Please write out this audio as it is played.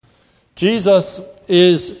Jesus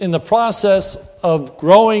is in the process of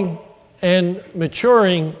growing and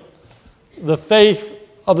maturing the faith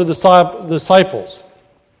of the disciples.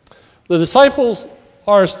 The disciples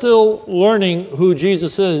are still learning who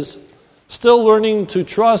Jesus is, still learning to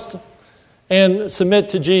trust and submit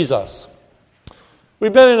to Jesus.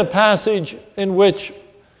 We've been in a passage in which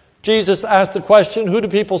Jesus asked the question, "Who do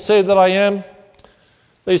people say that I am?"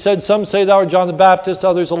 They said, "Some say thou art John the Baptist,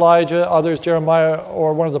 others Elijah, others Jeremiah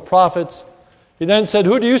or one of the prophets." He then said,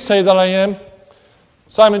 "Who do you say that I am?"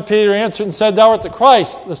 Simon Peter answered and said, "Thou art the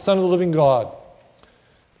Christ, the Son of the living God."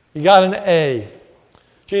 He got an A.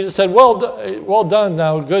 Jesus said, well done,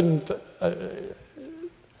 thou good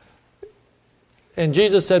and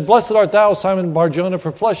Jesus said, "Blessed art thou, Simon Bar-Jonah,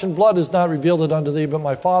 for flesh and blood has not revealed it unto thee, but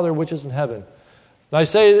my Father which is in heaven. And I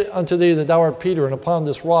say unto thee that thou art Peter, and upon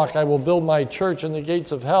this rock I will build my church, and the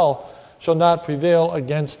gates of hell shall not prevail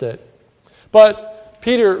against it." But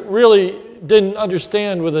Peter really didn't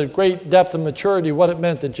understand with a great depth and maturity what it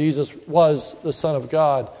meant that Jesus was the Son of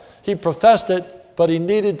God. He professed it, but he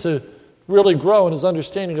needed to really grow in his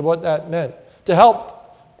understanding of what that meant. To help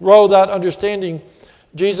grow that understanding,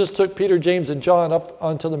 Jesus took Peter, James, and John up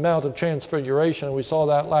onto the Mount of Transfiguration, and we saw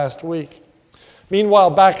that last week. Meanwhile,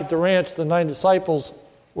 back at the ranch, the 9 disciples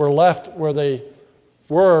were left where they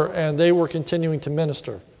were, and they were continuing to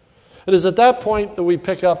minister. It is at that point that we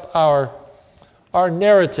pick up our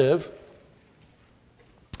narrative.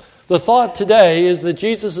 The thought today is that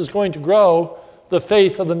Jesus is going to grow the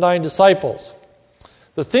faith of the 9 disciples.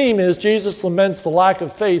 The theme is Jesus laments the lack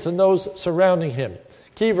of faith in those surrounding him.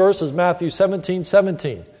 Key verse is Matthew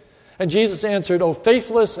 17:17. And Jesus answered, "O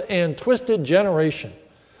faithless and twisted generation,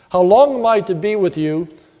 how long am I to be with you?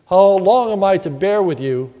 How long am I to bear with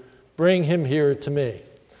you? Bring him here to me."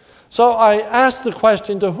 So I ask the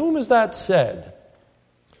question, to whom is that said?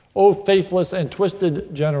 O faithless and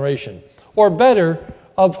twisted generation. Or better,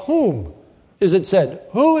 of whom is it said?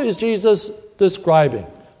 Who is Jesus describing?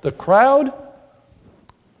 The crowd?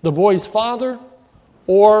 The boy's father?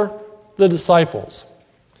 Or the disciples?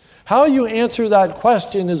 How you answer that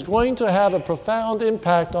question is going to have a profound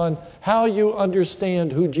impact on how you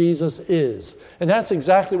understand who Jesus is. And that's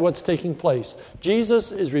exactly what's taking place.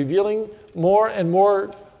 Jesus is revealing more and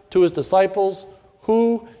more to his disciples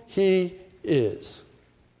who he is.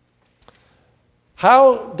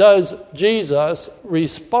 How does Jesus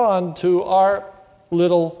respond to our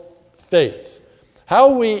little faith? How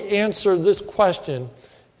we answer this question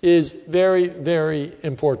is very, very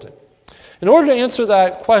important. In order to answer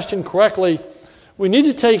that question correctly, we need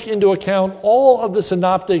to take into account all of the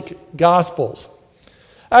synoptic Gospels.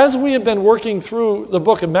 As we have been working through the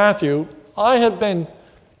book of Matthew, I have been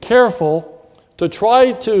careful to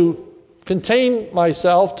try to contain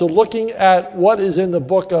myself to looking at what is in the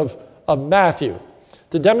book of Matthew,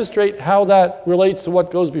 to demonstrate how that relates to what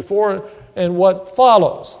goes before and what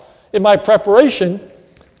follows. In my preparation,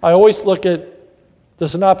 I always look at the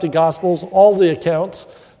synoptic Gospels, all the accounts,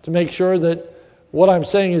 to make sure that what I'm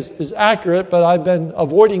saying is accurate, but I've been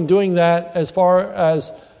avoiding doing that as far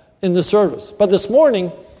as in the service. But this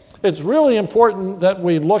morning, it's really important that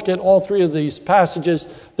we look at all 3 of these passages.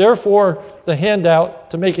 Therefore, the handout,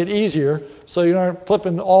 to make it easier, so you aren't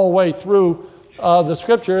flipping all the way through the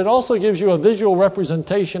Scripture, it also gives you a visual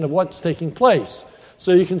representation of what's taking place.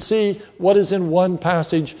 So you can see what is in one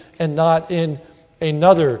passage and not in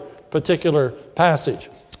another particular passage.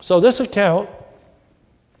 So this account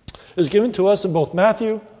is given to us in both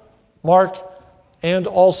Matthew, Mark, and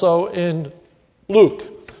also in Luke.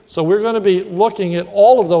 So we're going to be looking at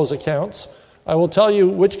all of those accounts. I will tell you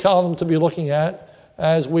which column to be looking at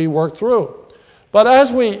as we work through. But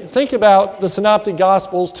as we think about the synoptic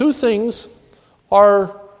Gospels, 2 things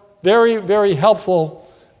are very, very helpful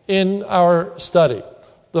in our study.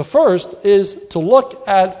 The first is to look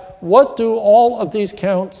at what do all of these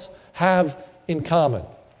accounts have in common.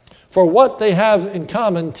 For what they have in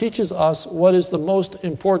common teaches us what is the most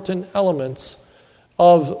important elements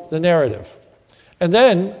of the narrative. And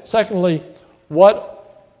then, secondly,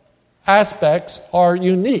 what aspects are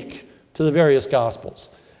unique to the various Gospels.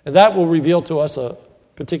 And that will reveal to us a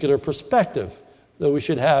particular perspective that we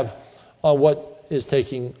should have on what is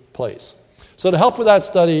taking place. So to help with that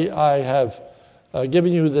study, I have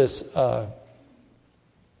given you this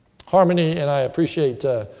harmony, and I appreciate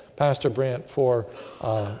Pastor Brandt for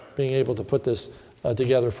being able to put this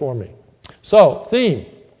together for me. So, theme.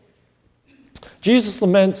 Jesus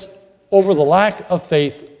laments over the lack of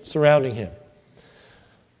faith surrounding him.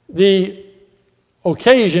 The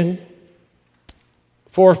occasion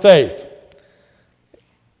for faith.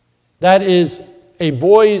 That is a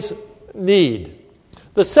boy's need.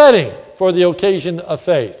 The setting for the occasion of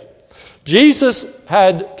faith. Jesus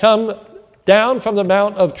had come down from the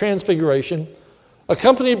Mount of Transfiguration,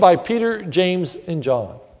 accompanied by Peter, James, and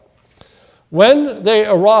John. When they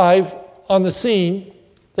arrive on the scene,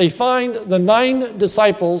 they find the 9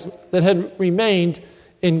 disciples that had remained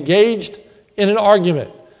engaged in an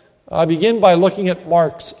argument. I begin by looking at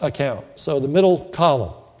Mark's account, so the middle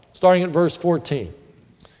column, starting at verse 14.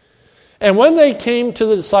 And when they came to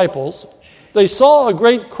the disciples, they saw a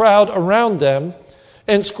great crowd around them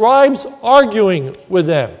and scribes arguing with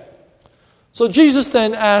them. So Jesus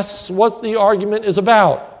then asks what the argument is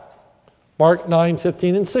about. Mark 9,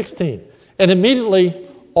 15, and 16. And immediately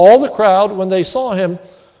all the crowd, when they saw him,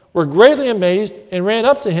 were greatly amazed and ran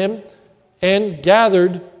up to him and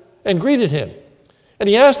gathered and greeted him. And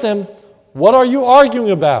he asked them, "What are you arguing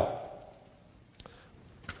about?"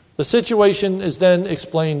 The situation is then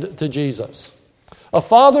explained to Jesus. A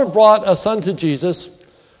father brought a son to Jesus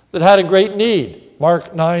that had a great need.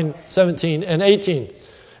 Mark 9, 17, and 18.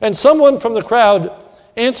 And someone from the crowd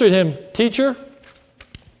answered him, "Teacher,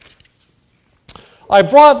 I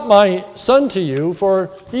brought my son to you, for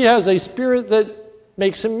he has a spirit that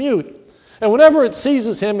makes him mute. And whenever it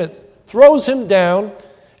seizes him, it throws him down,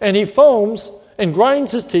 and he foams and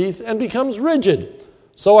grinds his teeth and becomes rigid.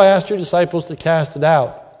 So I asked your disciples to cast it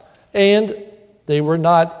out, and they were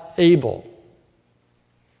not able."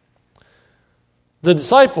 The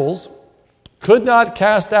disciples could not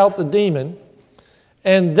cast out the demon,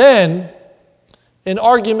 and then an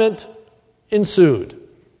argument ensued.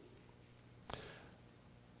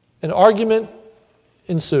 An argument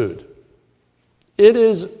ensued. It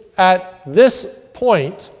is at this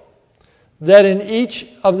point that in each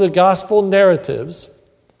of the gospel narratives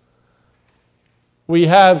we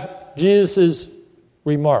have Jesus'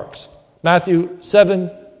 remarks. Matthew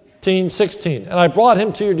 17, 16. And I brought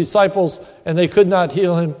him to your disciples, and they could not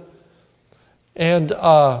heal him. And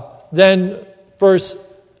then verse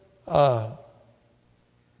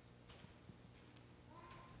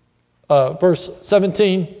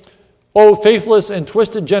 17. "O faithless and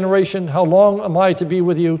twisted generation, how long am I to be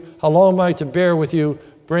with you? How long am I to bear with you?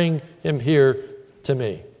 Bring him here to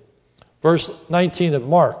me." Verse 19 of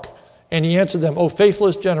Mark. "And he answered them, O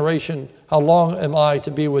faithless generation, how long am I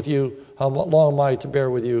to be with you? How long am I to bear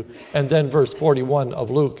with you?" And then verse 41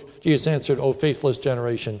 of Luke. Jesus answered, "O faithless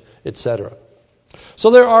generation," etc.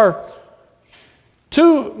 So there are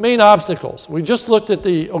 2 main obstacles. We just looked at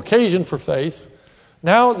the occasion for faith.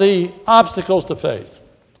 Now the obstacles to faith.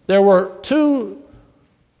 There were 2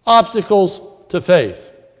 obstacles to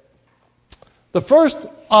faith. The first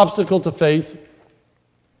obstacle to faith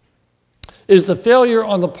is the failure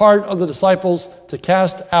on the part of the disciples to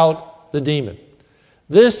cast out the demon.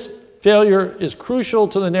 This failure is crucial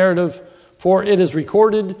to the narrative, for it is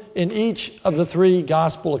recorded in each of the 3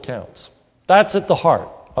 gospel accounts. That's at the heart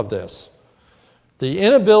of this. The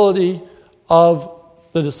inability of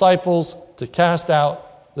the disciples to cast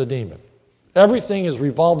out the demon. Everything is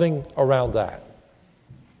revolving around that.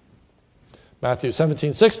 Matthew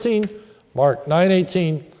 17, 16, Mark 9,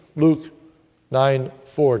 18, Luke 9,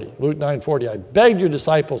 40. Luke 9, 40, "I begged your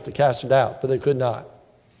disciples to cast it out, but they could not."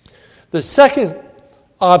 The second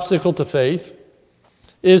obstacle to faith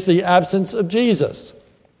is the absence of Jesus.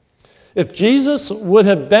 If Jesus would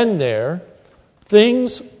have been there,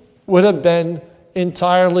 things would have been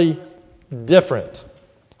entirely different.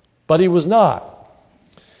 But he was not.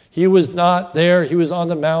 He was not there. He was on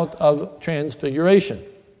the Mount of Transfiguration.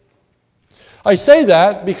 I say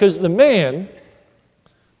that because the man,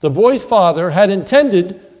 the boy's father, had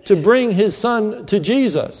intended to bring his son to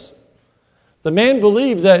Jesus. The man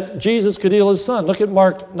believed that Jesus could heal his son. Look at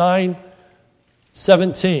Mark 9,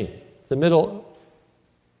 17, the middle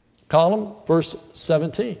column, verse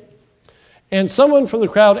 17. "And someone from the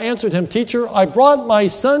crowd answered him, Teacher, I brought my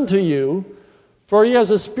son to you, for he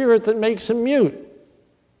has a spirit that makes him mute."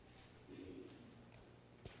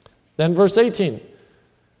 Then verse 18.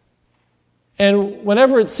 "And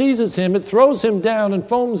whenever it seizes him, it throws him down and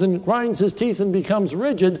foams and grinds his teeth and becomes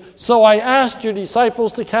rigid. So I asked your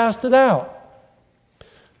disciples to cast it out."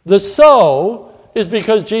 The "so" is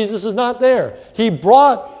because Jesus is not there. He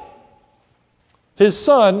brought his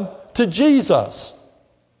son to Jesus.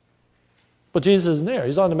 But Jesus isn't there.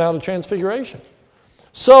 He's on the Mount of Transfiguration.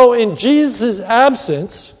 So in Jesus'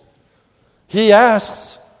 absence, he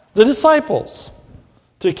asks the disciples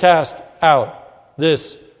to cast out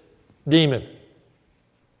this demon.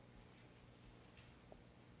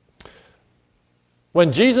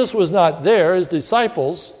 When Jesus was not there, his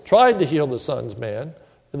disciples tried to heal the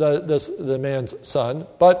man's son,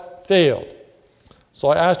 but failed. So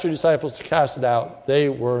I asked your disciples to cast it out. They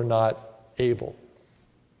were not able.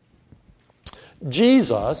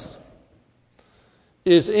 Jesus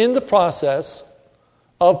is in the process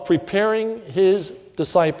of preparing his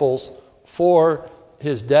disciples for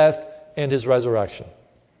his death and his resurrection.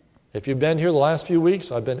 If you've been here the last few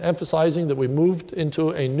weeks, I've been emphasizing that we moved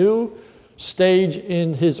into a new stage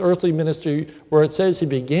in his earthly ministry where it says he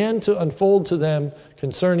began to unfold to them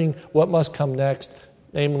concerning what must come next,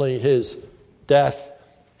 namely his death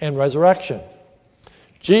and resurrection.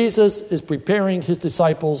 Jesus is preparing his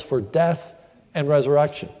disciples for death and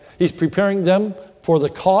resurrection. He's preparing them for the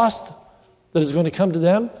cost that is going to come to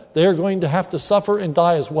them. They are going to have to suffer and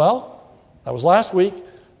die as well. That was last week.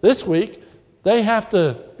 This week, they have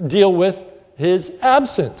to deal with his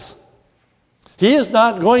absence. He is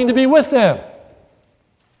not going to be with them.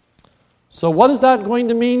 So what is that going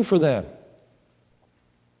to mean for them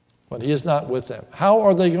when he is not with them? How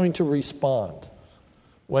are they going to respond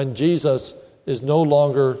when Jesus is no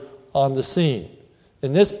longer on the scene?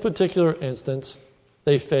 In this particular instance,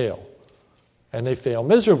 they fail, and they fail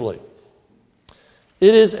miserably.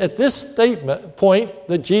 It is at this point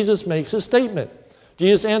that Jesus makes his statement.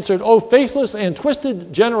 Jesus answered, "O faithless and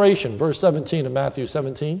twisted generation," verse 17 of Matthew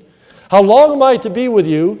 17, "how long am I to be with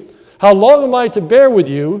you? How long am I to bear with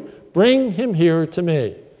you? Bring him here to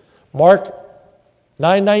me." Mark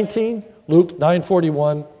 9:19, Luke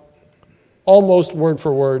 9:41, almost word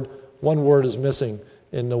for word. One word is missing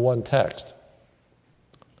in the one text.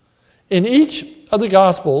 In each of the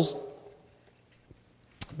Gospels,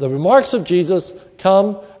 the remarks of Jesus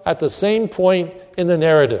come at the same point in the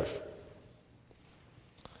narrative.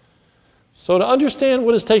 So to understand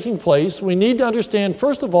what is taking place, we need to understand,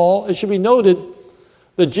 first of all, it should be noted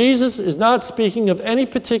that Jesus is not speaking of any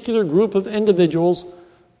particular group of individuals,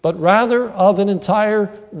 but rather of an entire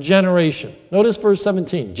generation. Notice verse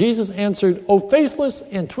 17. Jesus answered, "O faithless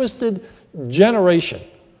and twisted generation."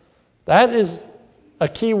 That is a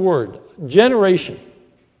key word, generation.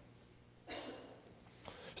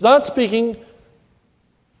 He's not speaking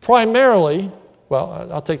primarily, well,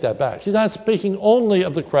 I'll take that back. He's not speaking only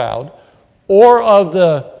of the crowd, or of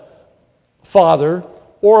the Father,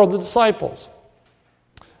 or of the disciples.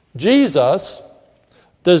 Jesus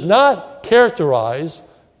does not characterize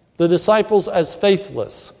the disciples as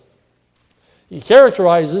faithless. He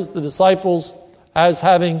characterizes the disciples as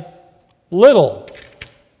having little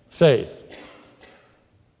faith.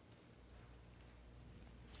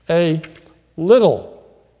 A little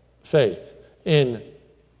faith in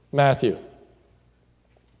Matthew.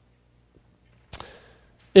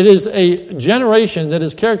 It is a generation that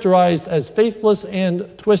is characterized as faithless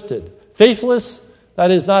and twisted. Faithless, that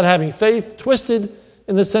is not having faith. Twisted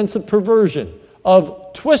in the sense of perversion,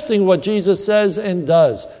 of twisting what Jesus says and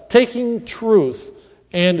does, taking truth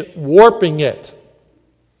and warping it,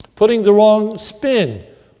 putting the wrong spin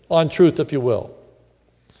on truth, if you will.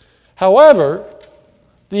 However,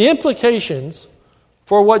 the implications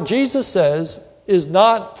for what Jesus says is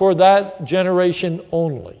not for that generation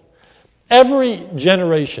only. Every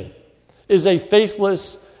generation is a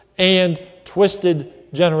faithless and twisted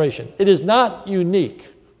generation. It is not unique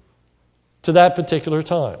to that particular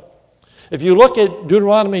time. If you look at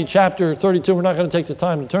Deuteronomy chapter 32, we're not going to take the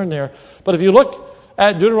time to turn there, but if you look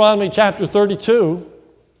at Deuteronomy chapter 32,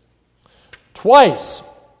 twice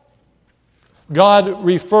God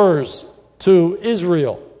refers to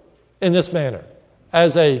Israel in this manner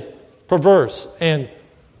as a perverse and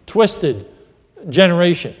twisted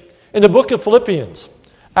generation. In the book of Philippians,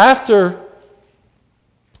 after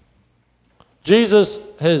Jesus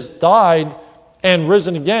has died and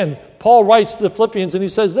risen again, Paul writes to the Philippians and he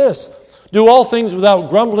says this, "Do all things without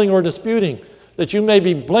grumbling or disputing, that you may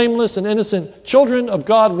be blameless and innocent, children of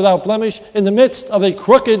God without blemish, in the midst of a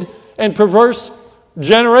crooked and perverse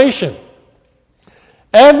generation."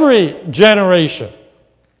 Every generation,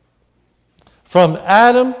 from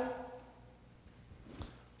Adam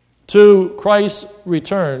to Christ's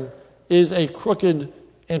return, is a crooked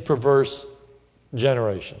and perverse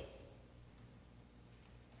generation.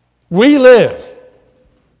 We live,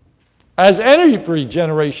 as every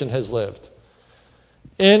generation has lived,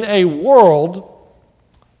 in a world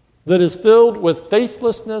that is filled with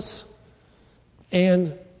faithlessness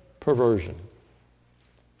and perversion,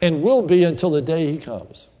 and will be until the day he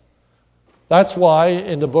comes. That's why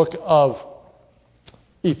in the book of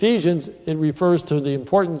Ephesians, it refers to the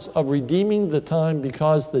importance of redeeming the time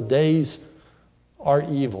because the days are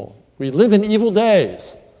evil. We live in evil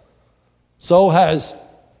days. So has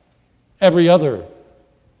every other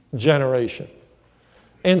generation.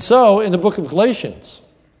 And so, in the book of Galatians,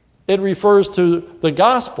 it refers to the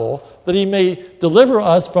gospel that he may deliver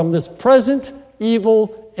us from this present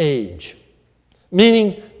evil age.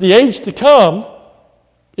 Meaning, the age to come,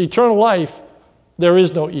 eternal life, there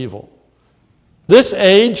is no evil. This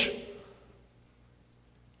age,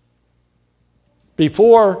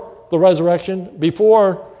 before the resurrection,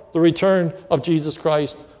 before the return of Jesus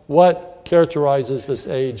Christ, what characterizes this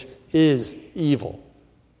age is evil.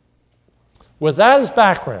 With that as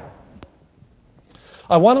background,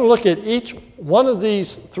 I want to look at each one of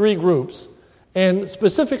these three groups and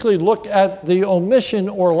specifically look at the omission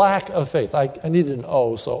or lack of faith. I needed an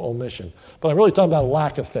O, so omission. But I'm really talking about a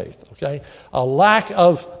lack of faith, okay? A lack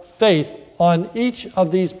of faith on each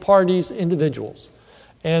of these parties' individuals.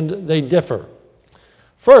 And they differ.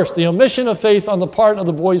 First, the omission of faith on the part of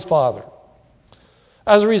the boy's father.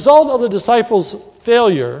 As a result of the disciples'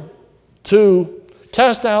 failure to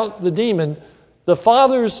cast out the demon, the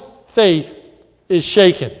father's faith is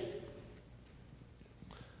shaken.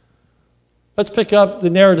 Let's pick up the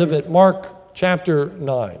narrative at Mark chapter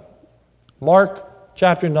 9. Mark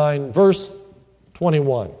chapter 9, verse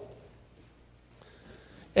 21.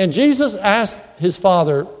 And Jesus asked his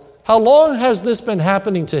father, "How long has this been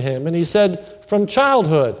happening to him?" And he said, "From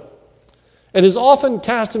childhood. It has often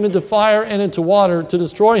cast him into fire and into water to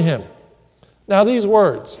destroy him." Now these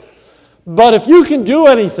words, "But if you can do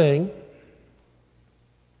anything,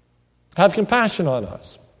 have compassion on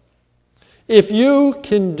us." If you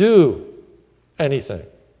can do anything.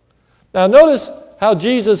 Now notice how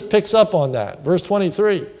Jesus picks up on that. Verse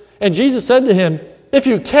 23. And Jesus said to him, "If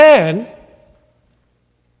you can,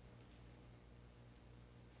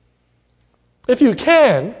 if you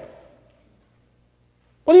can,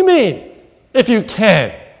 what do you mean, if you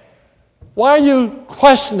can? Why are you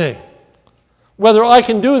questioning whether I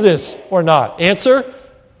can do this or not?" Answer,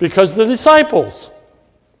 because the disciples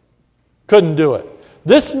couldn't do it.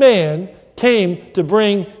 This man came to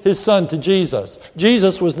bring his son to Jesus.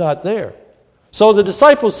 Jesus was not there. So the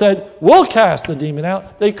disciples said, "We'll cast the demon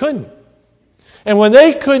out." They couldn't. And when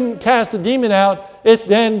they couldn't cast the demon out, it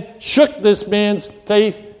then shook this man's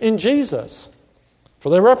faith in Jesus. For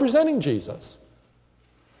they're representing Jesus.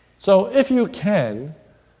 So if you can,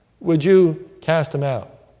 would you cast him out?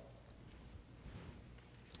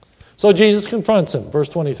 So Jesus confronts him, verse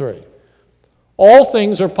 23. All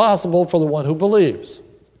things are possible for the one who believes.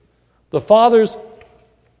 The father's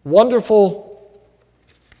wonderful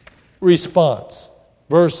response,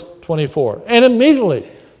 verse 24. And immediately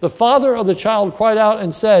the father of the child cried out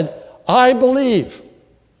and said, "I believe.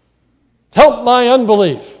 Help my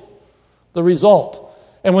unbelief." The result.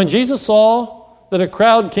 And when Jesus saw that a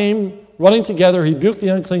crowd came running together, he rebuked the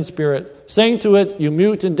unclean spirit, saying to it, "You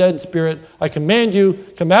mute and dead spirit, I command you,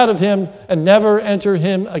 come out of him and never enter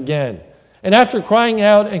him again." And after crying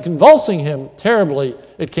out and convulsing him terribly,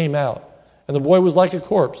 it came out. And the boy was like a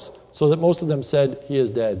corpse, so that most of them said, "He is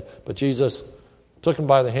dead." But Jesus took him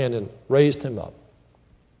by the hand and raised him up.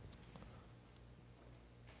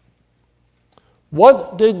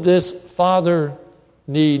 What did this father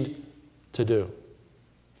need to do?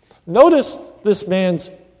 Notice this man's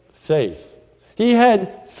faith. He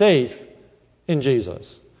had faith in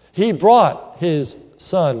Jesus. He brought his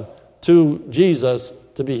son to Jesus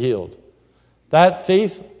to be healed. That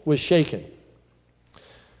faith was shaken.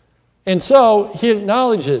 And so he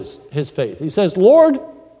acknowledges his faith. He says, "Lord,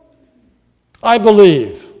 I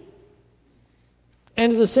believe."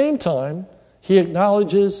 And at the same time, he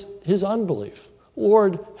acknowledges his unbelief.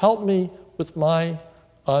 "Lord, help me with my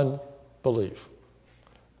unbelief."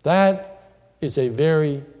 That is a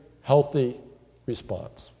very healthy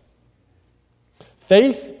response.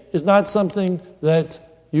 Faith is not something that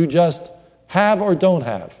you just have or don't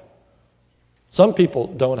have. Some people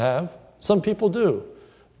don't have, some people do.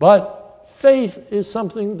 But faith is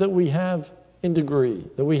something that we have in degree,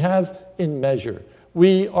 that we have in measure.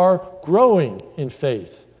 We are growing in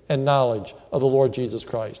faith and knowledge of the Lord Jesus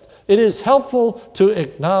Christ. It is helpful to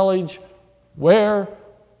acknowledge where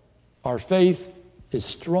our faith is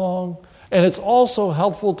strong, and it's also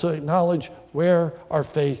helpful to acknowledge where our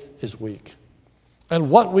faith is weak. And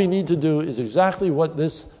what we need to do is exactly what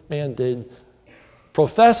this man did.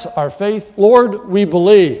 Profess our faith. "Lord, we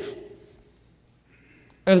believe."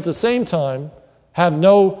 And at the same time, have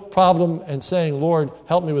no problem in saying, "Lord,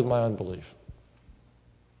 help me with my unbelief.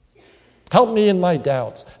 Help me in my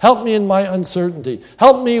doubts. Help me in my uncertainty.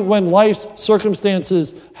 Help me when life's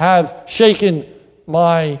circumstances have shaken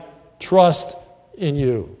my trust in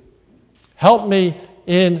you. Help me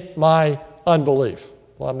in my unbelief."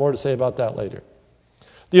 We'll have more to say about that later.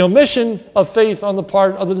 The omission of faith on the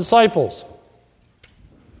part of the disciples.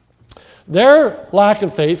 Their lack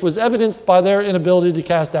of faith was evidenced by their inability to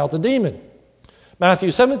cast out the demon. Matthew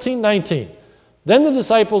 17:19. Then the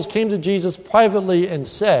disciples came to Jesus privately and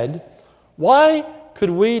said, "Why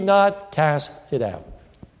could we not cast it out?"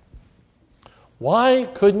 Why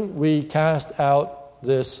couldn't we cast out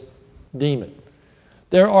this demon?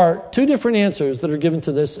 There are two different answers that are given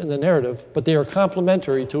to this in the narrative, but they are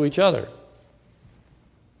complementary to each other.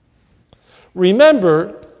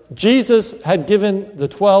 Remember, Jesus had given the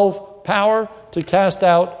 12 power to cast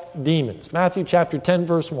out demons. Matthew chapter 10,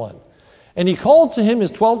 verse 1. And he called to him his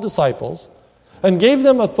 12 disciples and gave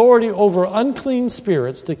them authority over unclean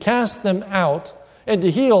spirits to cast them out and to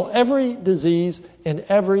heal every disease and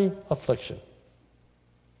every affliction.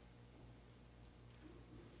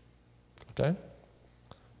 Okay?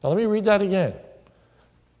 Now let me read that again.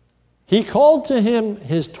 He called to him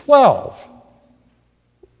his 12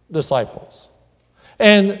 disciples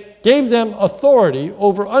and gave them authority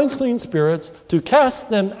over unclean spirits to cast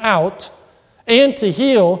them out and to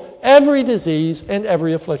heal every disease and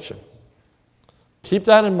every affliction. Keep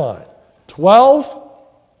that in mind. 12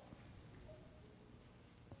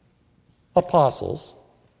 apostles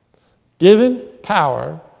given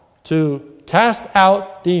power to cast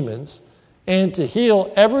out demons and to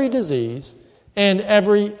heal every disease and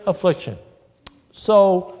every affliction.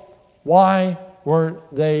 So, why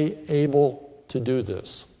weren't they able to do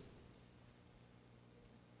this?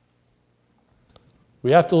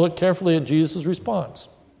 We have to look carefully at Jesus' response.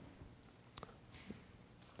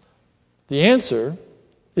 The answer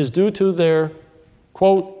is due to their,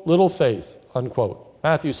 quote, little faith, unquote.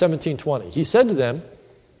 Matthew 17:20. He said to them,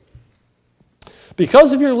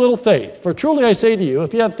 because of your little faith, for truly I say to you,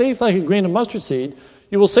 if you have faith like a grain of mustard seed,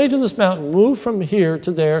 you will say to this mountain, move from here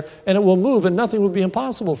to there, and it will move, and nothing will be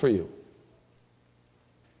impossible for you.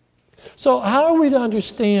 So how are we to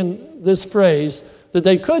understand this phrase that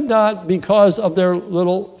they could not because of their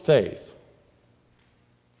little faith?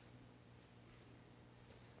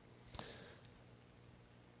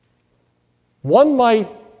 One might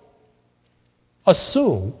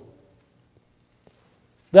assume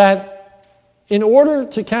that in order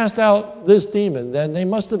to cast out this demon, then they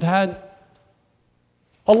must have had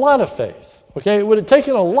a lot of faith. Okay, it would have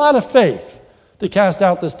taken a lot of faith to cast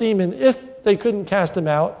out this demon if they couldn't cast him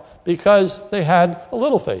out because they had a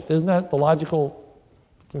little faith. Isn't that the logical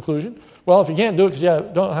conclusion? Well, if you can't do it because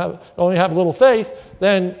you only have a little faith,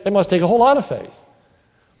 then it must take a whole lot of faith.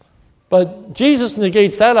 But Jesus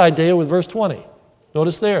negates that idea with verse 20.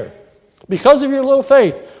 Notice there. Because of your little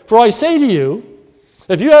faith, for I say to you,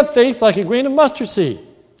 if you have faith like a grain of mustard seed,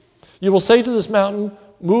 you will say to this mountain,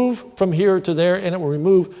 move from here to there, and it will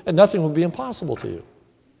remove, and nothing will be impossible to you.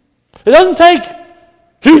 It doesn't take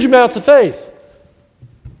huge amounts of faith.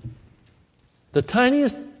 The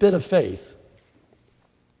tiniest bit of faith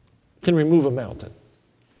can remove a mountain.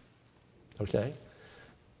 Okay?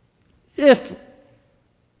 If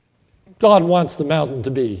God wants the mountain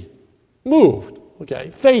to be moved,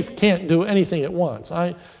 okay, faith can't do anything at once.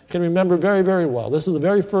 I can remember very, very well. This is the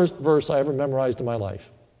very first verse I ever memorized in my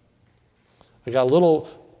life. I got a little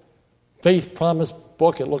faith promise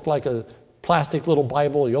book. It looked like a plastic little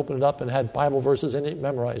Bible. You open it up and it had Bible verses in it,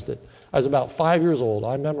 memorized it. I was about 5 years old.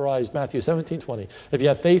 I memorized Matthew 17:20. If you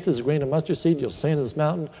have faith as a grain of mustard seed, you'll say to this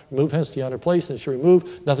mountain, remove hence to yonder place, and it shall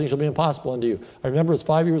remove, nothing shall be impossible unto you. I remember I was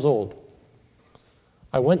 5 years old.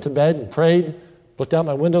 I went to bed and prayed, looked out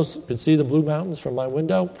my windows, could see the blue mountains from my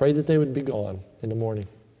window, prayed that they would be gone in the morning.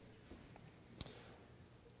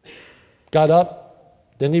 Got up,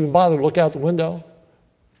 didn't even bother to look out the window,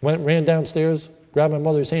 ran downstairs, grabbed my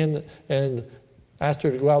mother's hand and asked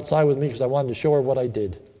her to go outside with me because I wanted to show her what I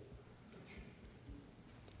did.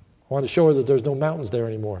 I wanted to show her that there's no mountains there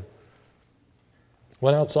anymore.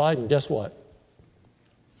 Went outside and guess what?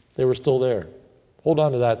 They were still there. Hold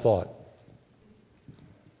on to that thought.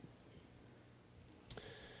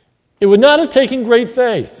 It would not have taken great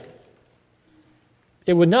faith.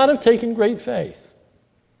 It would not have taken great faith.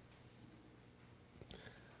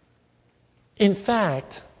 In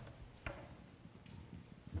fact,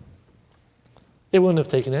 it wouldn't have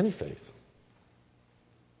taken any faith.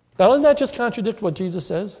 Now, doesn't that just contradict what Jesus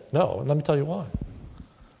says? No, and let me tell you why.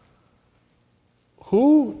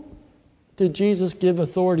 Who did Jesus give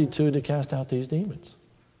authority to cast out these demons?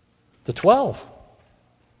 The 12.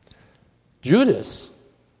 Judas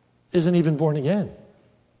isn't even born again.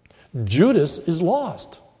 Judas is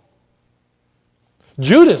lost.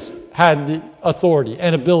 Judas had the authority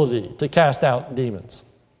and ability to cast out demons.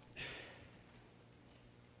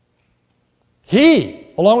 He,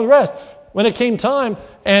 along with the rest, when it came time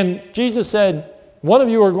and Jesus said, one of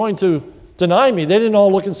you are going to deny me, they didn't all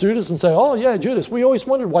look at Judas and say, oh yeah, Judas, we always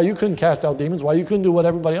wondered why you couldn't cast out demons, why you couldn't do what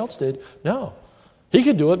everybody else did. No, he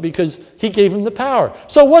could do it because he gave him the power.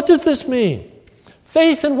 So what does this mean?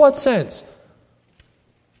 Faith in what sense?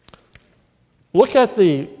 Look at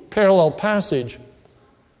the parallel passage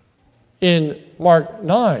in Mark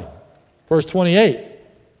 9, verse 28.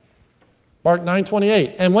 Mark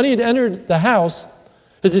 9:28. And when he had entered the house,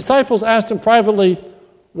 his disciples asked him privately,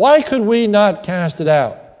 "Why could we not cast it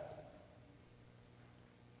out?"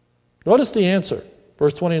 Notice the answer,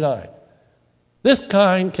 verse 29. This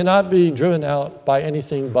kind cannot be driven out by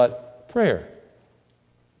anything but prayer.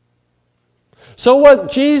 So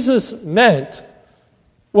what Jesus meant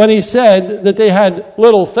when he said that they had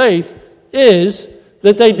little faith is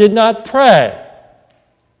that they did not pray.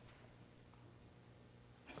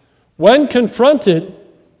 When confronted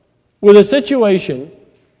with a situation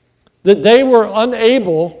that they were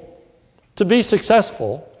unable to be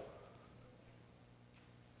successful,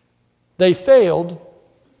 they failed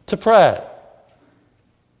to pray.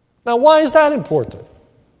 Now, why is that important?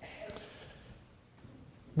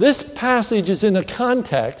 This passage is in the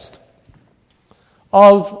context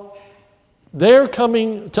of their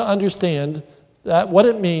coming to understand that what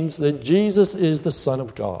it means that Jesus is the Son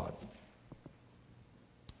of God.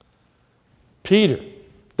 Peter,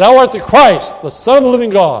 thou art the Christ, the Son of the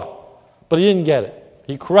living God. But he didn't get it.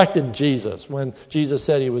 He corrected Jesus when Jesus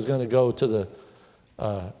said he was going to go to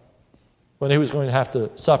when he was going to have to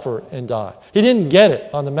suffer and die. He didn't get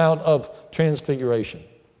it on the Mount of Transfiguration.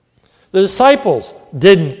 The disciples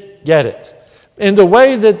didn't get it in the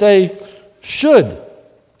way that they should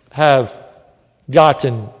have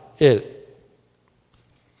gotten it.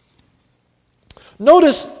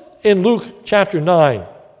 Notice in Luke chapter 9,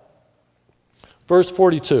 verse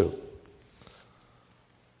 42.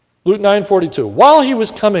 Luke 9:42. While he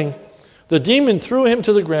was coming, the demon threw him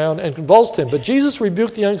to the ground and convulsed him. But Jesus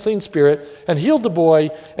rebuked the unclean spirit and healed the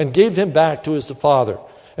boy and gave him back to his father.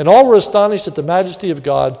 And all were astonished at the majesty of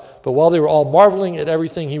God. But while they were all marveling at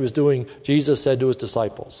everything he was doing, Jesus said to his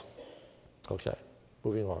disciples. Okay,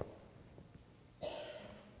 moving on.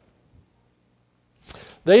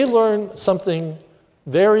 They learn something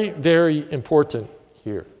very, very important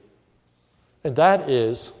here. And that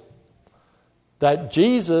is that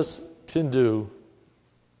Jesus can do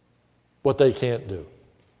what they can't do.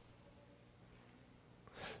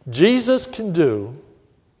 Jesus can do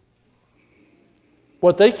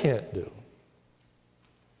what they can't do.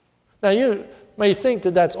 Now, you may think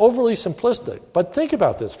that that's overly simplistic, but think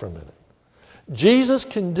about this for a minute. Jesus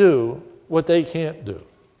can do what they can't do.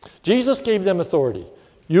 Jesus gave them authority.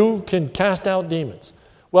 You can cast out demons.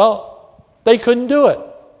 Well, they couldn't do it.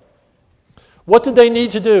 What did they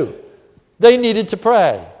need to do? They needed to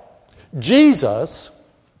pray. Jesus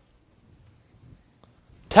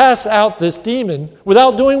casts out this demon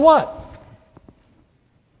without doing what?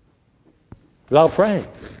 Without praying.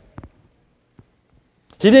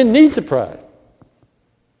 He didn't need to pray.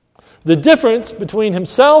 The difference between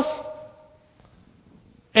himself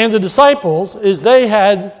and the disciples is they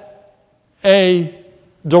had a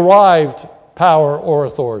derived power or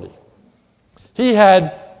authority. He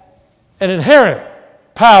had an inherent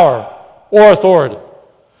power or authority.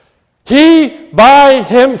 He by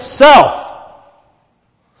himself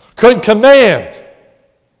could command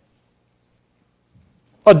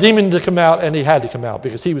a demon to come out, and he had to come out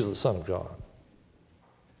because he was the Son of God.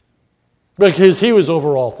 Because he was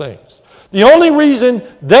over all things. The only reason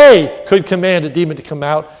they could command a demon to come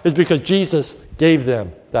out is because Jesus gave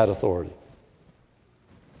them that authority.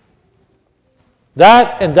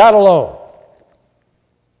 That and that alone.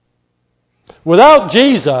 Without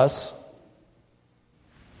Jesus,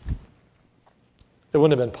 it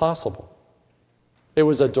wouldn't have been possible. It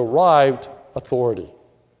was a derived authority.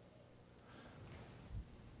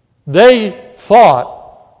 They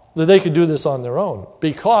thought that they could do this on their own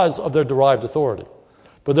because of their derived authority.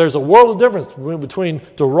 But there's a world of difference between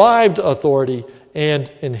derived authority and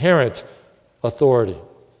inherent authority.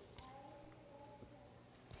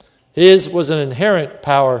 His was an inherent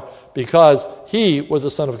power because he was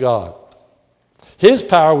the Son of God. His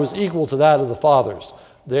power was equal to that of the Father's.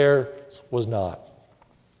 Theirs was not.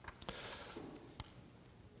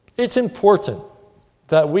 It's important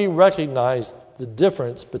that we recognize the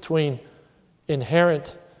difference between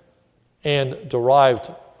inherent and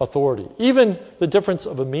derived authority. Even the difference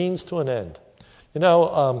of a means to an end. You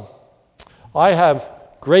know, I have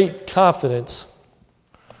great confidence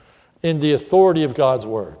in the authority of God's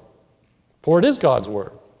Word. For it is God's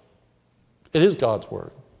Word. It is God's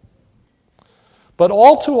Word. But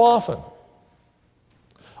all too often,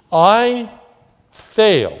 I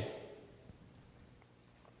fail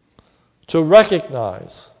to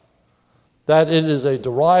recognize that it is a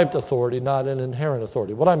derived authority, not an inherent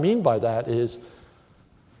authority. What I mean by that is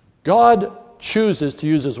God chooses to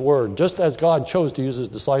use His Word, just as God chose to use His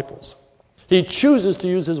disciples. He chooses to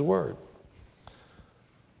use His Word.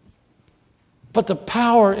 But the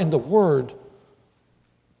power in the Word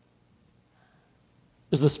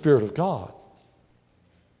is the Spirit of God.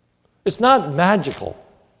 It's not magical.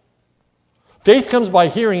 Faith comes by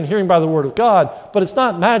hearing, and hearing by the Word of God, but it's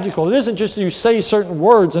not magical. It isn't just you say certain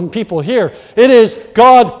words and people hear. It is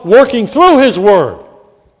God working through His Word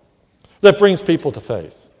that brings people to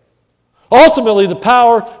faith. Ultimately, the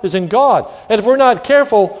power is in God. And if we're not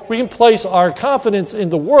careful, we can place our confidence in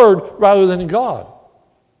the Word rather than in God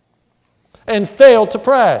and fail to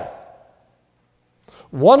pray.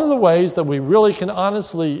 One of the ways that we really can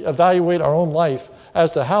honestly evaluate our own life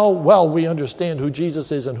as to how well we understand who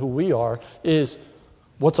Jesus is and who we are is,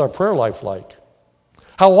 what's our prayer life like?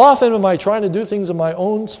 How often am I trying to do things in my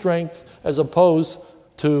own strength as opposed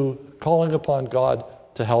to calling upon God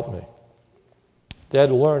to help me? They had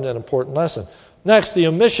to learn an important lesson. Next, the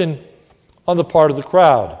omission on the part of the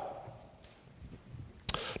crowd.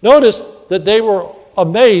 Notice that they were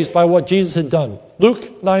amazed by what Jesus had done.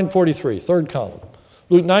 Luke 9:43, third column.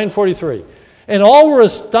 Luke 9:43. And all were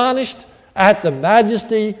astonished at the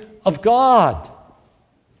majesty of God.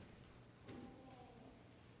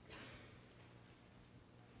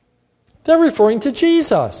 They're referring to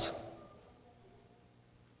Jesus.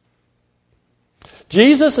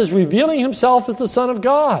 Jesus is revealing himself as the Son of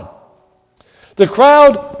God. The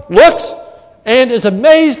crowd looks and is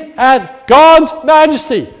amazed at God's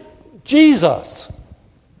majesty. Jesus.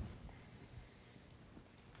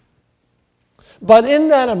 But in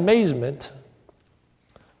that amazement,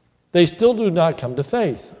 they still do not come to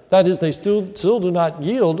faith. That is, they still do not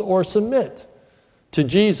yield or submit to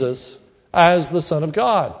Jesus as the Son of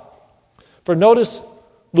God. For notice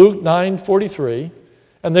Luke 9:43,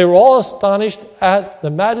 and they were all astonished at the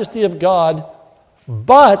majesty of God,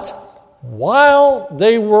 but while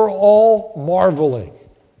they were all marveling.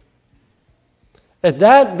 At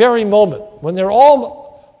that very moment, when they're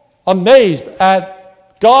all amazed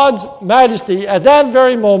at God's majesty, at that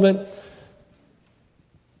very moment,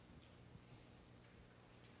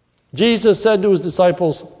 Jesus said to his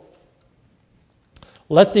disciples,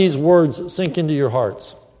 "Let these words sink into your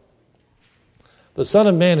hearts. The Son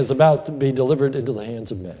of Man is about to be delivered into the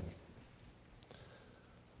hands of men.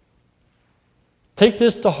 Take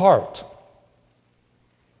this to heart.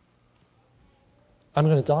 I'm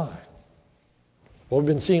going to die." Well, we've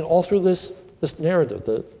been seeing all through this narrative,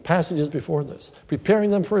 the passages before this,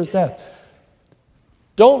 preparing them for his death.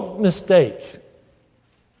 Don't mistake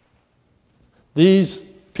these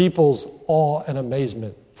people's awe and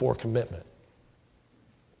amazement for commitment.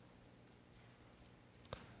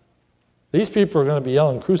 These people are going to be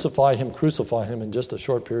yelling, crucify him, in just a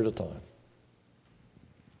short period of time.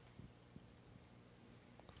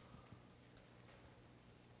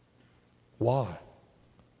 Why?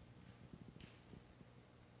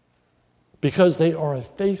 Because they are a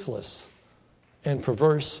faithless and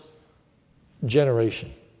perverse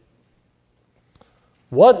generation.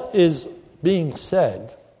 What is being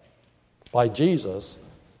said by Jesus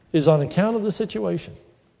is on account of the situation.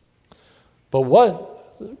 But what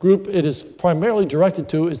group it is primarily directed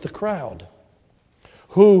to is the crowd,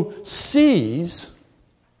 who sees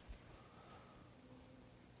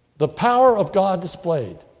the power of God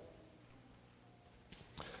displayed.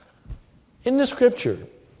 In the Scripture,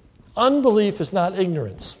 unbelief is not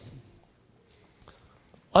ignorance.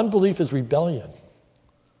 Unbelief is rebellion.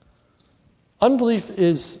 Unbelief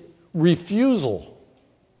is refusal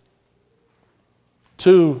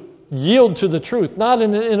to yield to the truth, not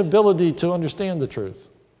an inability to understand the truth.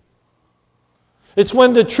 It's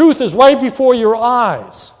when the truth is right before your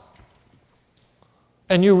eyes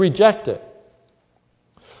and you reject it.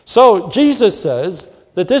 So Jesus says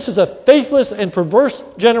that this is a faithless and perverse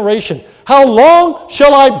generation. How long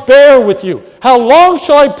shall I bear with you? How long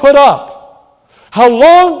shall I put up? How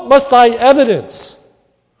long must I evidence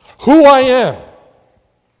who I am?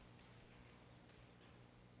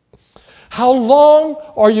 How long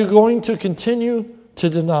are you going to continue to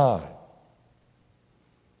deny?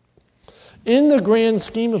 In the grand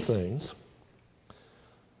scheme of things,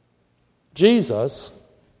 Jesus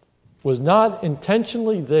was not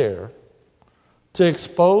intentionally there to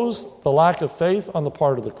expose the lack of faith on the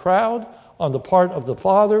part of the crowd, on the part of the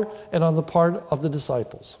Father, and on the part of the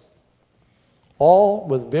disciples, all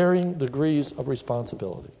with varying degrees of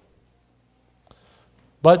responsibility.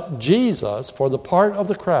 But Jesus, for the part of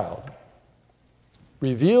the crowd,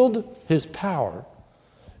 revealed his power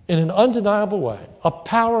in an undeniable way, a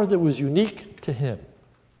power that was unique to him,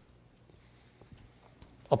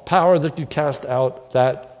 a power that could cast out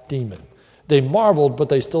that demon. They marveled, but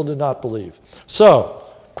they still did not believe. So,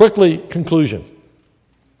 quickly, conclusion.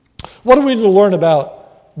 What are we to learn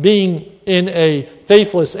about being in a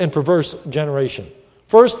faithless and perverse generation?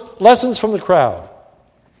 First, lessons from the crowd.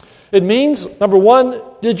 It means, number one,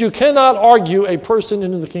 that you cannot argue a person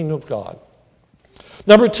into the kingdom of God.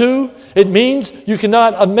 Number two, it means you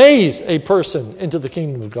cannot amaze a person into the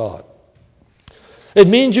kingdom of God. It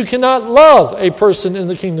means you cannot love a person in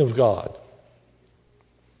the kingdom of God.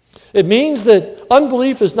 It means that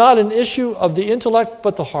unbelief is not an issue of the intellect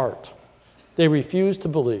but the heart. They refuse to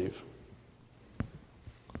believe.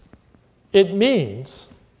 It means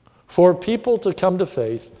for people to come to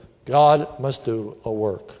faith, God must do a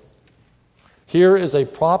work. Here is a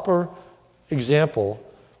proper example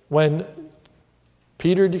when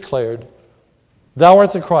Peter declared, "Thou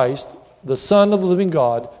art the Christ, the Son of the living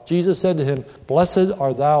God." Jesus said to him, "Blessed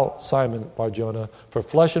art thou, Simon Bar-Jonah, for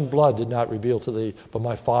flesh and blood did not reveal to thee, but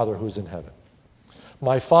my Father who is in heaven."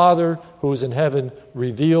 My Father who is in heaven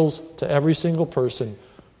reveals to every single person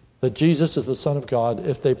that Jesus is the Son of God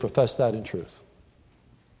if they profess that in truth.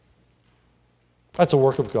 That's a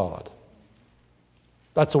work of God.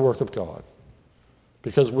 That's a work of God.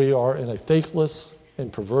 Because we are in a faithless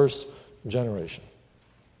and perverse generation.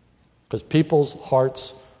 Because people's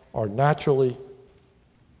hearts are naturally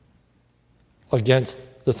against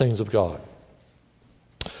the things of God.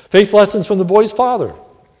 Faith lessons from the boy's father.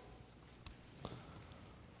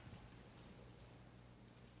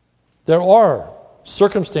 There are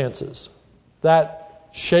circumstances that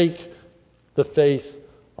shake the faith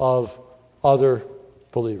of other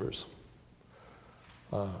believers.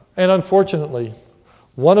 And unfortunately,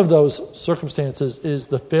 one of those circumstances is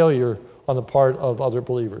the failure on the part of other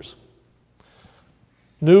believers.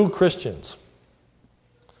 New Christians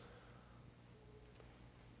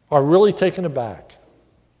are really taken aback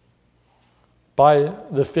by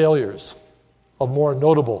the failures of more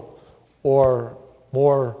notable or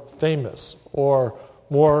more famous or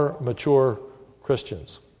more mature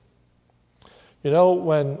Christians. You know,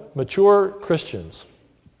 when mature Christians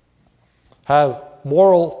have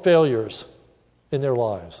moral failures in their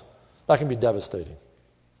lives, that can be devastating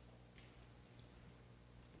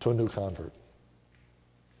to a new convert.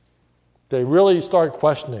 They really start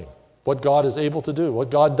questioning what God is able to do, what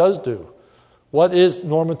God does do, what is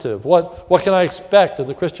normative, what can I expect of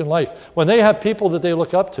the Christian life. When they have people that they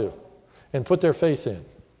look up to and put their faith in,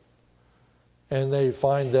 and they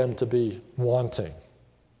find them to be wanting.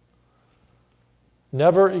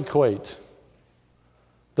 Never equate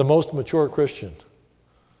the most mature Christian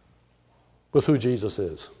with who Jesus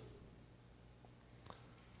is.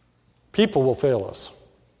 People will fail us.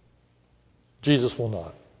 Jesus will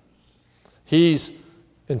not. He's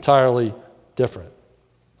entirely different.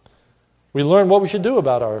 We learn what we should do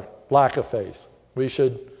about our lack of faith. We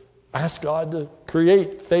should ask God to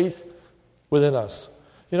create faith within us.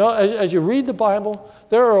 You know, as you read the Bible,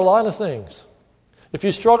 there are a lot of things. If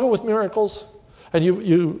you struggle with miracles, and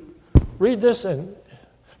you read this and,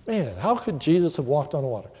 man, how could Jesus have walked on the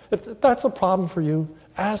water? If that's a problem for you,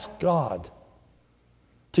 ask God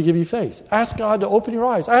to give you faith. Ask God to open your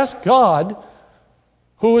eyes. Ask God,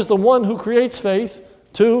 who is the one who creates faith,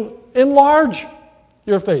 to enlarge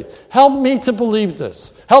your faith. Help me to believe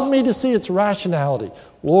this. Help me to see its rationality.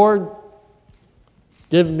 Lord,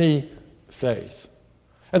 give me faith.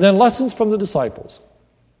 And then lessons from the disciples.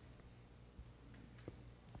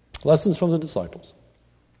 Lessons from the disciples.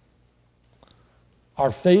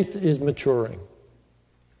 Our faith is maturing.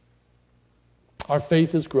 Our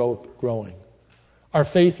faith is growing. Our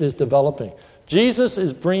faith is developing. Jesus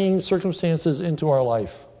is bringing circumstances into our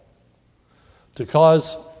life to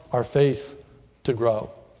cause our faith to grow.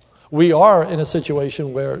 We are in a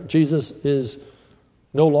situation where Jesus is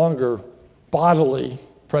no longer bodily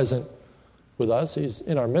present with us. He's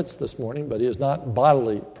in our midst this morning, but he is not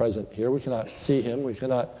bodily present here. We cannot see him. We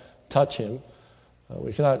cannot touch him.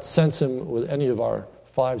 We cannot sense him with any of our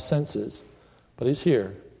five senses, but he's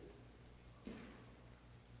here.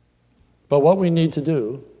 But what we need to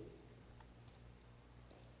do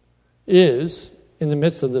is, in the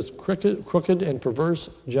midst of this crooked and perverse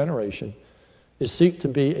generation, is seek to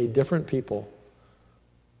be a different people.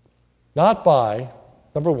 Not by,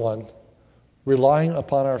 number one, relying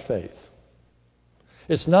upon our faith.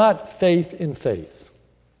 It's not faith in faith.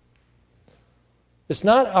 It's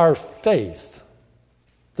not our faith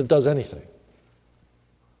that does anything.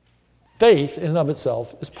 Faith in and of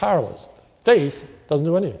itself is powerless. Faith doesn't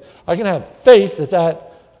do anything. I can have faith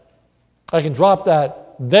that I can drop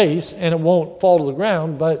that vase and it won't fall to the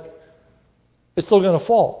ground, but it's still going to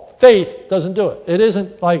fall. Faith doesn't do it. It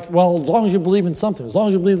isn't like, well, as long as you believe in something, as long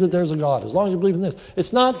as you believe that there's a God, as long as you believe in this.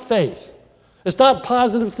 It's not faith. It's not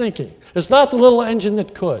positive thinking. It's not the little engine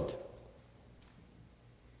that could.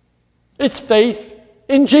 It's faith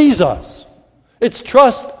in Jesus. It's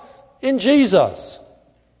trust in Jesus.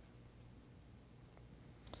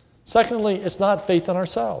 Secondly, it's not faith in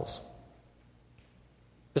ourselves.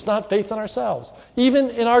 It's not faith in ourselves, even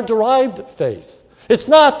in our derived faith. It's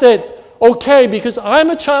not that, okay, because I'm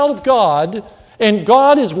a child of God and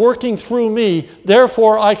God is working through me,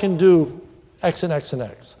 therefore I can do X and X and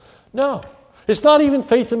X. No. It's not even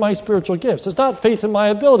faith in my spiritual gifts. It's not faith in my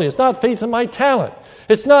ability. It's not faith in my talent.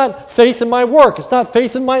 It's not faith in my work. It's not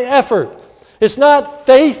faith in my effort. It's not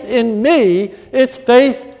faith in me. It's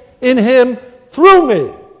faith in Him through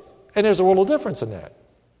me. And there's a little difference in that.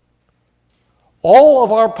 All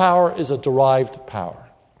of our power is a derived power.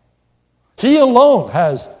 He alone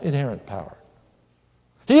has inherent power.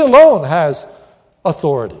 He alone has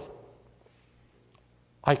authority.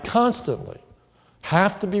 I constantly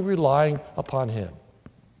have to be relying upon Him.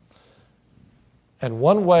 And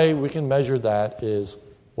one way we can measure that is,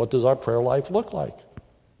 what does our prayer life look like?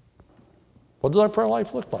 What does our prayer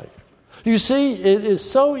life look like? You see, it is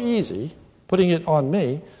so easy, putting it on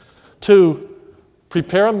me, to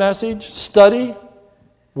prepare a message, study,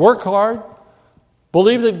 work hard,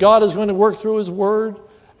 believe that God is going to work through His Word,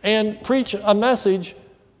 and preach a message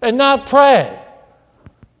and not pray.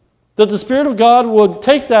 That the Spirit of God would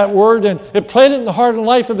take that word and plant it in the heart and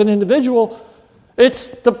life of an individual. It's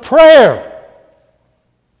the prayer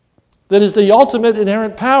that is the ultimate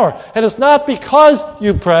inherent power. And it's not because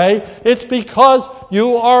you pray, it's because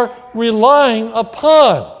you are relying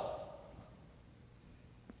upon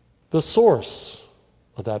the source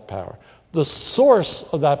of that power, the source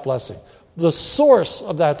of that blessing, the source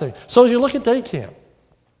of that thing. So as you look at day camp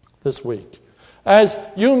this week, as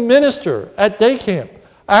you minister at day camp,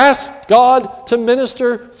 ask God to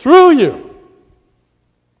minister through you.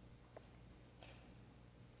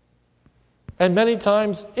 And many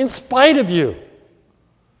times, in spite of you,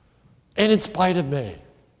 and in spite of me,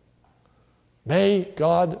 may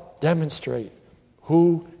God demonstrate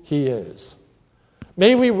who He is.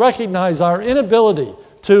 May we recognize our inability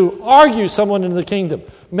to argue someone into the kingdom.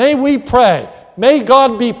 May we pray. May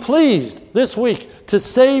God be pleased this week to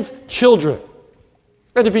save children.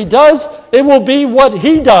 And if He does, it will be what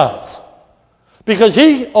He does. Because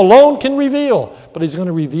He alone can reveal. But He's going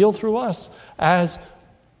to reveal through us as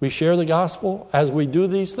we share the gospel, as we do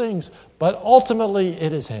these things. But ultimately,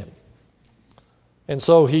 it is Him. And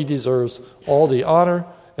so He deserves all the honor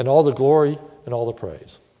and all the glory and all the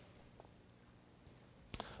praise.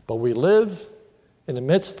 But we live in the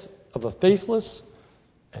midst of a faithless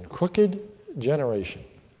and crooked generation,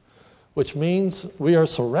 which means we are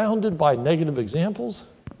surrounded by negative examples.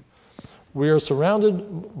 We are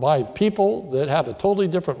surrounded by people that have a totally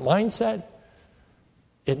different mindset.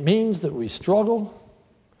 It means that we struggle,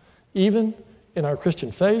 even in our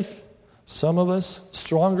Christian faith, some of us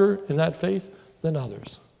stronger in that faith than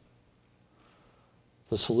others.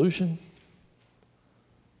 The solution?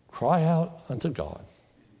 Cry out unto God.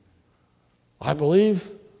 I believe,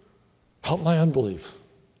 help my unbelief,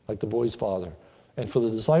 like the boy's father. And for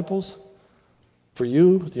the disciples, for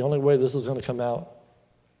you, the only way this is going to come out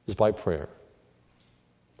is by prayer.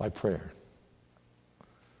 By prayer.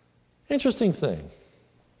 Interesting thing.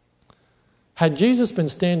 Had Jesus been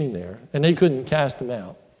standing there and they couldn't cast him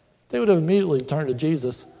out, they would have immediately turned to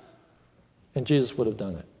Jesus and Jesus would have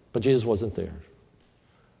done it. But Jesus wasn't there.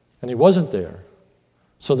 And He wasn't there,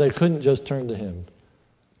 so they couldn't just turn to Him.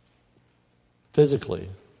 Physically,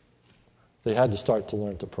 they had to start to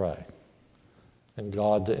learn to pray and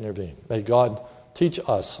God to intervene. May God teach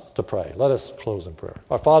us to pray. Let us close in prayer.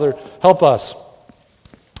 Our Father, help us.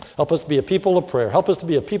 Help us to be a people of prayer. Help us to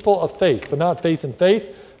be a people of faith, but not faith in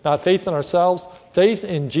faith, not faith in ourselves, faith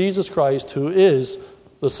in Jesus Christ, who is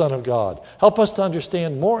the Son of God. Help us to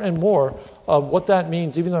understand more and more of what that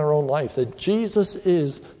means, even in our own life, that Jesus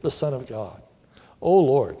is the Son of God. Oh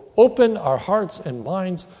Lord, open our hearts and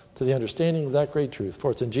minds to the understanding of that great truth.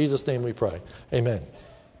 For it's in Jesus' name we pray. Amen.